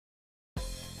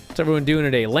everyone doing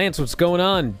today? Lance, what's going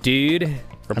on, dude?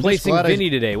 Replacing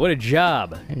Vinny today. What a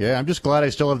job. Yeah, I'm just glad I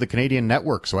still have the Canadian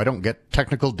network so I don't get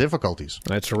technical difficulties.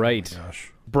 That's right. Oh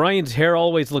gosh. Brian's hair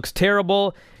always looks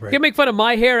terrible. Right. You can make fun of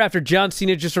my hair after John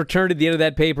Cena just returned at the end of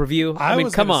that pay-per-view. I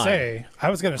mean, come on. I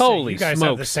was going to say, Holy you guys smokes.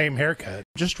 have the same haircut.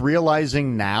 Just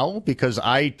realizing now, because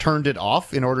I turned it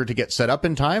off in order to get set up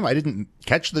in time, I didn't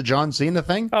catch the John Cena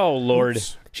thing. Oh, Lord.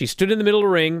 Oops. She stood in the middle of the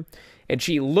ring, and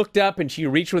she looked up, and she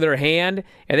reached with her hand,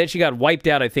 and then she got wiped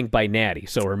out, I think, by Natty.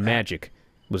 So her magic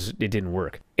it didn't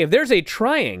work. If there's a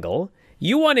triangle,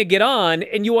 you want to get on,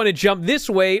 and you want to jump this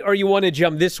way, or you want to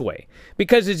jump this way.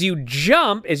 Because as you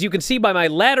jump, as you can see by my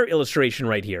ladder illustration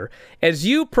right here, as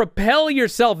you propel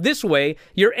yourself this way,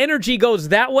 your energy goes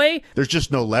that way. There's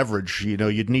just no leverage. You know,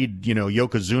 you'd need,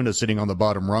 Yokozuna sitting on the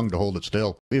bottom rung to hold it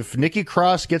still. If Nikki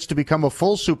Cross gets to become a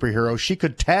full superhero, she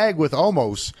could tag with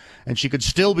Omos, and she could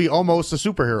still be almost a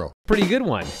superhero. Pretty good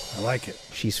one. I like it.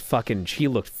 She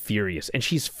looked furious, and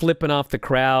she's flipping off the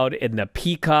crowd, and the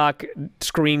Peacock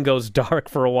screen goes dark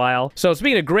for a while. So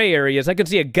speaking of gray areas, I could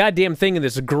see a goddamn thing in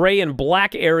this gray and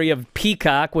black area of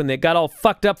Peacock when they got all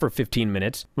fucked up for 15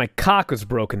 minutes. My cock was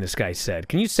broken, this guy said.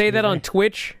 Can you say that on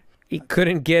Twitch? He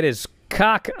couldn't get his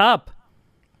cock up.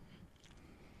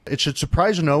 It should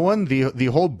surprise no one. The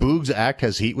whole Boogs act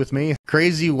has heat with me.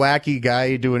 Crazy, wacky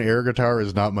guy doing air guitar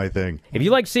is not my thing. If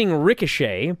you like seeing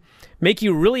Ricochet make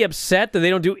you really upset that they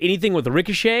don't do anything with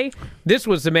Ricochet, this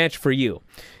was the match for you.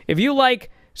 If you like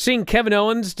seeing Kevin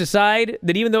Owens decide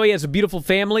that even though he has a beautiful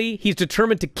family, he's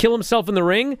determined to kill himself in the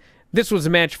ring, this was a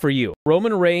match for you.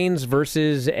 Roman Reigns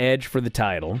versus Edge for the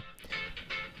title.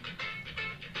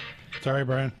 Sorry,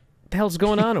 Brian. What the hell's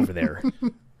going on over there?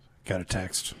 Got a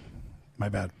text. My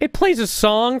bad. It plays a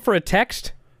song for a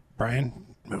text? Brian,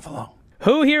 move along.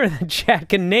 Who here in the chat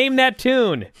can name that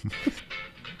tune?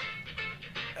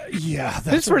 Yeah.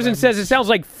 This person says it sounds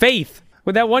like Faith.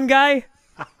 With that one guy?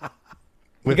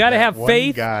 We got to have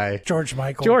faith. Guy. George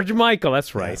Michael. George Michael,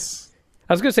 that's right. Yes.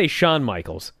 I was going to say Shawn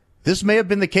Michaels. This may have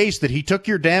been the case that he took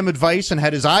your damn advice and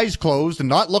had his eyes closed and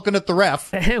not looking at the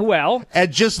ref. Well.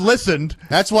 And just listened.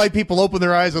 That's why people open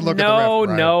their eyes and look at the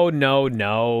ref.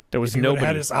 No. There was If he nobody.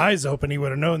 had his eyes open, he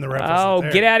would have known the ref wasn't Oh,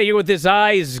 there. get out of here with this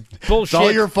eyes bullshit. It's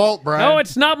all your fault, Brian. No,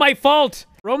 it's not my fault.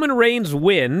 Roman Reigns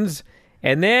wins,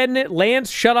 and then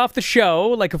Lance shut off the show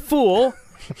like a fool.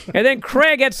 And then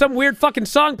Craig had some weird fucking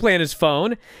song play on his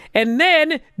phone. And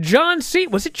then John Cena.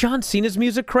 Was it John Cena's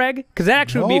music, Craig? Because that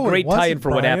actually would be a great tie-in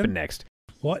for what happened next.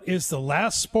 What is the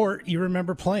last sport you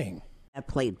remember playing? I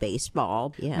played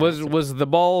baseball. Yeah. Was the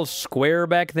ball square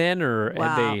back then, or Well,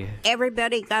 had they?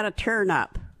 everybody got a turn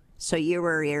up, so you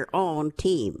were your own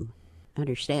team.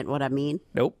 Understand what I mean?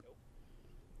 Nope.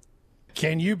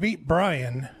 Can you beat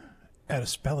Brian at a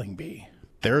spelling bee?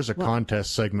 There's a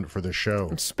contest segment for the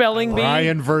show. Spelling bee.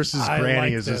 Brian versus I Granny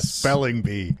like is a this. spelling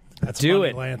bee. That's Do money,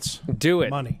 it. Lance. Do it.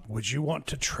 Money. Would you want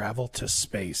to travel to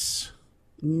space?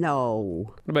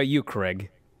 No. What about you,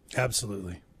 Craig?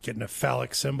 Absolutely. Getting a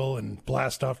phallic symbol and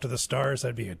blast off to the stars,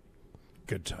 that'd be a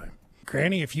good time.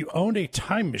 Granny, if you owned a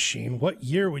time machine, what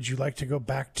year would you like to go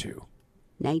back to?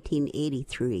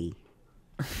 1983.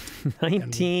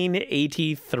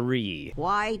 1983.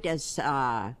 Why does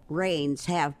Reigns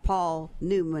have Paul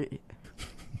Newman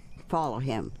follow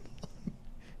him?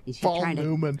 Is he Paul trying to...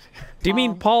 Newman. Do you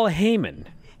mean Paul Heyman?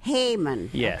 Heyman.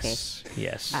 Yes. Okay.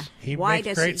 Yes. He Why makes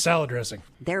does great he- salad dressing.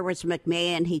 There was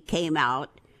McMahon. He came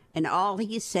out, and all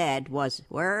he said was,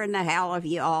 "Where in the hell have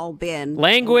you all been?"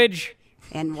 Language.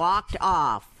 And walked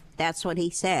off. That's what he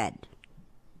said.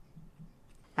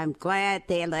 I'm glad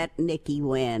they let Nikki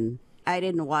win. I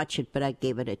didn't watch it, but I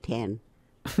gave it a 10.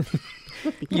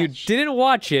 You didn't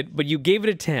watch it, but you gave it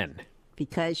a 10.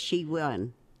 Because she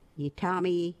won. You,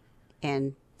 Tommy,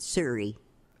 and Suri.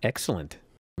 Excellent.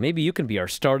 Maybe you can be our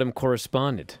Stardom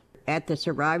correspondent. At the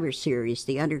Survivor Series,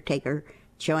 The Undertaker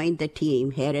joined the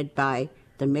team headed by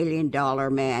the $1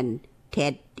 Million Man,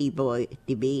 Ted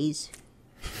DeBees.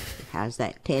 How's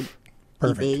that, Ted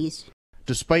DeBees?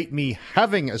 Despite me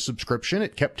having a subscription,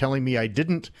 it kept telling me I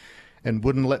didn't and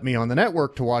wouldn't let me on the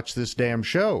network to watch this damn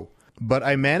show. But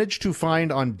I managed to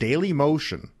find on Daily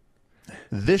Motion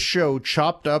this show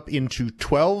chopped up into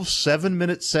 12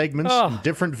 7-minute segments and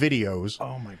different videos.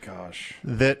 Oh my gosh.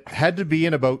 That had to be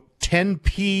in about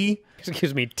 10p.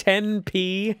 Excuse me,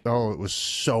 10p? Oh, it was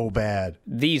so bad.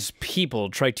 These people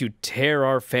tried to tear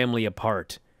our family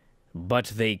apart, but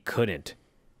they couldn't.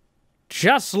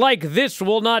 Just like this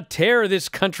will not tear this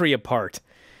country apart.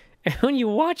 And when you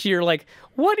watch it, you're like,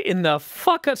 what in the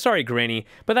fuck? Sorry, Granny,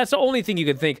 but that's the only thing you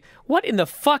can think. What in the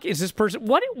fuck is this person?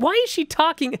 Why is she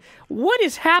talking? What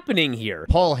is happening here?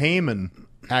 Paul Heyman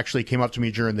actually came up to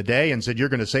me during the day and said, "You're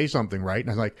going to say something, right?" And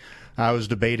I was like, "I was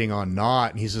debating on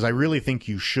not." And he says, "I really think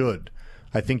you should.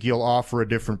 I think you'll offer a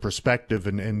different perspective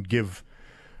and give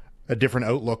a different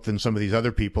outlook than some of these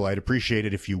other people. I'd appreciate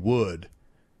it if you would."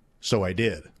 So I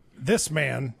did. This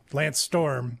man, Lance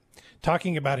Storm,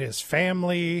 talking about his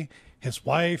family, his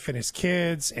wife, and his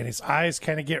kids, and his eyes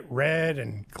kind of get red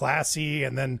and glassy,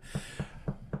 and then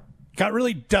got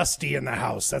really dusty in the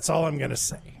house. That's all I'm going to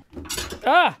say.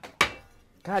 Ah!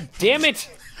 God damn it!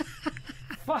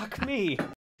 Fuck me.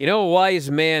 You know, a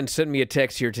wise man sent me a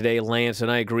text here today, Lance,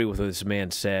 and I agree with what this man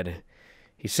said.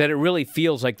 He said it really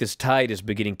feels like this tide is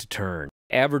beginning to turn.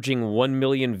 Averaging 1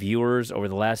 million viewers over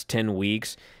the last 10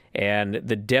 weeks, and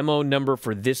the demo number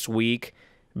for this week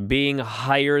being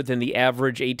higher than the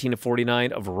average 18 to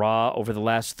 49 of Raw over the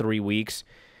last 3 weeks.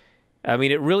 I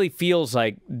mean, it really feels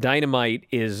like Dynamite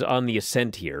is on the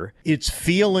ascent here. It's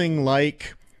feeling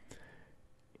like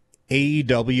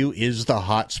AEW is the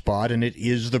hot spot, and it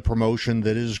is the promotion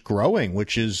that is growing,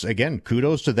 which is, again,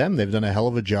 kudos to them. They've done a hell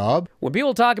of a job. When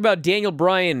people talk about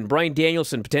Brian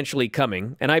Danielson potentially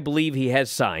coming, and I believe he has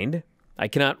signed, I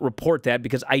cannot report that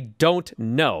because I don't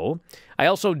know. I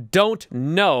also don't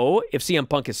know if CM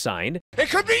Punk is signed. It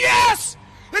could be yes!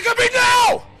 It could be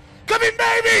no! Could be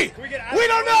maybe! We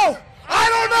don't know! I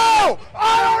don't know!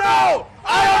 I don't know!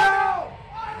 I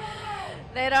don't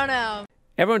know! They don't know.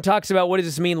 Everyone talks about what does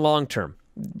this mean long term.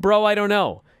 Bro, I don't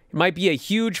know. It might be a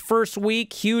huge first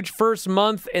week, huge first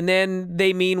month, and then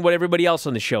they mean what everybody else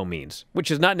on the show means, which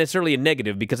is not necessarily a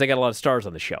negative because they got a lot of stars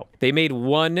on the show. They made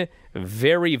one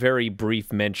very, very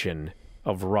brief mention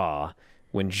of Raw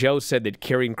when Joe said that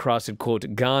Karrion Kross had,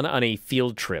 quote, gone on a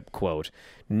field trip, quote.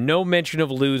 No mention of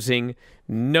losing,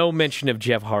 no mention of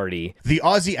Jeff Hardy. The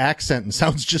Aussie accent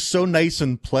sounds just so nice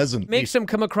and pleasant. Makes him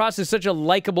come across as such a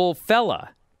likable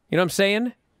fella. You know what I'm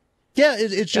saying? Yeah,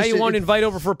 it's just... Now you want to invite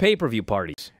over for pay-per-view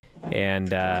parties.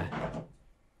 And,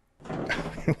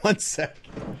 One sec.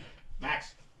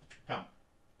 Max, come.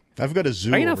 I've got a zoo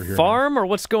over here. Are you in a farm or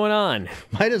what's going on?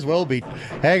 Might as well be.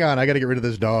 Hang on, I got to get rid of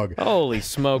this dog. Holy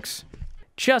smokes.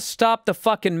 Just stop the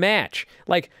fucking match.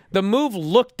 Like, the move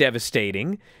looked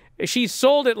devastating. She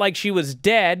sold it like she was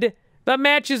dead. The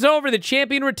match is over. The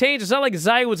champion retains. It's not like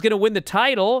Zaya was going to win the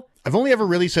title. I've only ever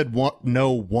really said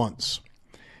no once.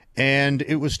 And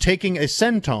it was taking a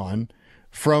senton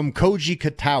from Koji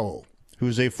Katao,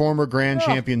 who's a former grand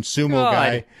champion sumo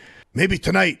guy. Maybe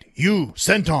tonight, you,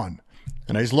 senton.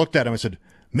 And I just looked at him and said,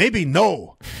 maybe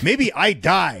no. Maybe I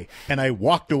die. And I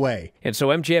walked away. And so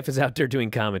MJF is out there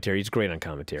doing commentary. He's great on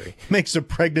commentary. Makes a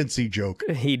pregnancy joke.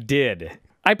 He did.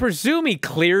 I presume he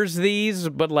clears these,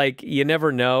 but, like, you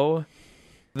never know.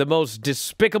 The most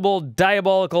despicable,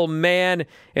 diabolical man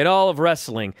in all of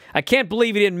wrestling. I can't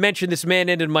believe he didn't mention this man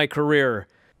ended my career.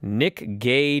 Nick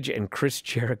Gage and Chris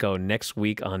Jericho next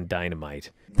week on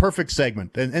Dynamite. Perfect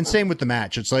segment. And same with the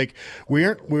match. It's like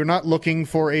we're not looking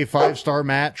for a 5-star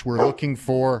match. We're looking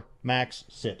for Max,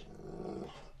 sit.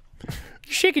 You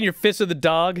shaking your fist at the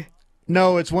dog?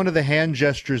 No, it's one of the hand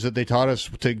gestures that they taught us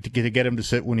to get him to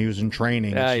sit when he was in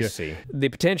training. I see. The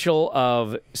potential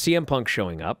of CM Punk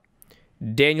showing up,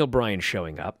 Daniel Bryan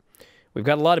showing up. We've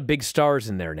got a lot of big stars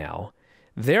in there now.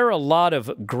 There are a lot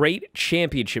of great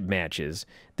championship matches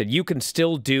that you can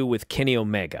still do with Kenny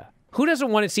Omega. Who doesn't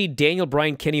want to see Daniel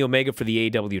Bryan, Kenny Omega for the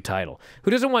AEW title?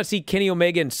 Who doesn't want to see Kenny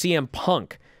Omega and CM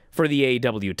Punk for the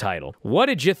AEW title? What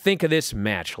did you think of this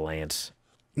match, Lance?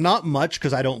 Not much,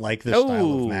 because I don't like this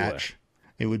style of match.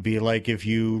 It would be like if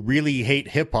you really hate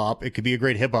hip-hop, it could be a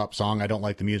great hip-hop song. I don't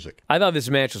like the music. I thought this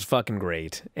match was fucking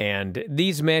great, and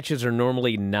these matches are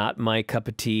normally not my cup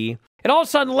of tea. And all of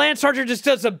a sudden, Lance Archer just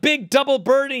does a big double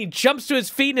bird, and he jumps to his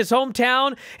feet in his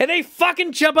hometown, and they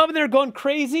fucking jump up, and they're going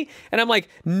crazy. And I'm like,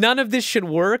 none of this should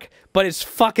work, but it's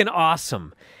fucking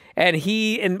awesome. And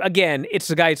again, it's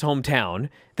the guy's hometown.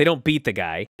 They don't beat the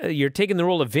guy. You're taking the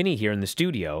role of Vinny here in the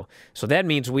studio, so that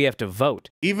means we have to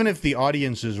vote. Even if the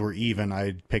audiences were even,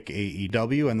 I'd pick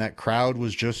AEW, and that crowd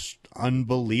was just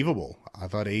unbelievable. I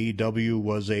thought AEW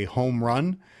was a home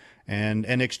run, and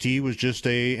NXT was just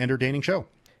a entertaining show.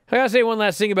 I gotta say one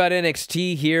last thing about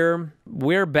NXT here.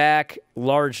 We're back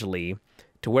largely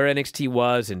to where NXT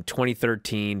was in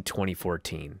 2013,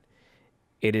 2014.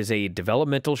 It is a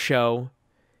developmental show.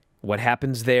 What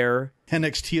happens there?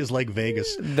 NXT is like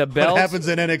Vegas. The belt, what happens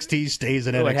in NXT stays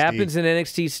in NXT. What happens in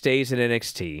NXT stays in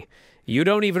NXT. You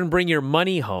don't even bring your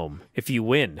money home if you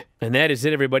win. And that is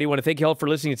it, everybody. I want to thank you all for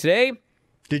listening today.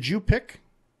 Did you pick?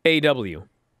 AEW.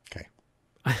 Okay.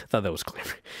 I thought that was clear.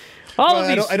 All of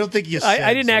these, I don't think you said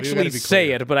I didn't so. actually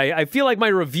say it, but I feel like my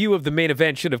review of the main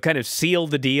event should have kind of sealed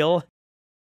the deal.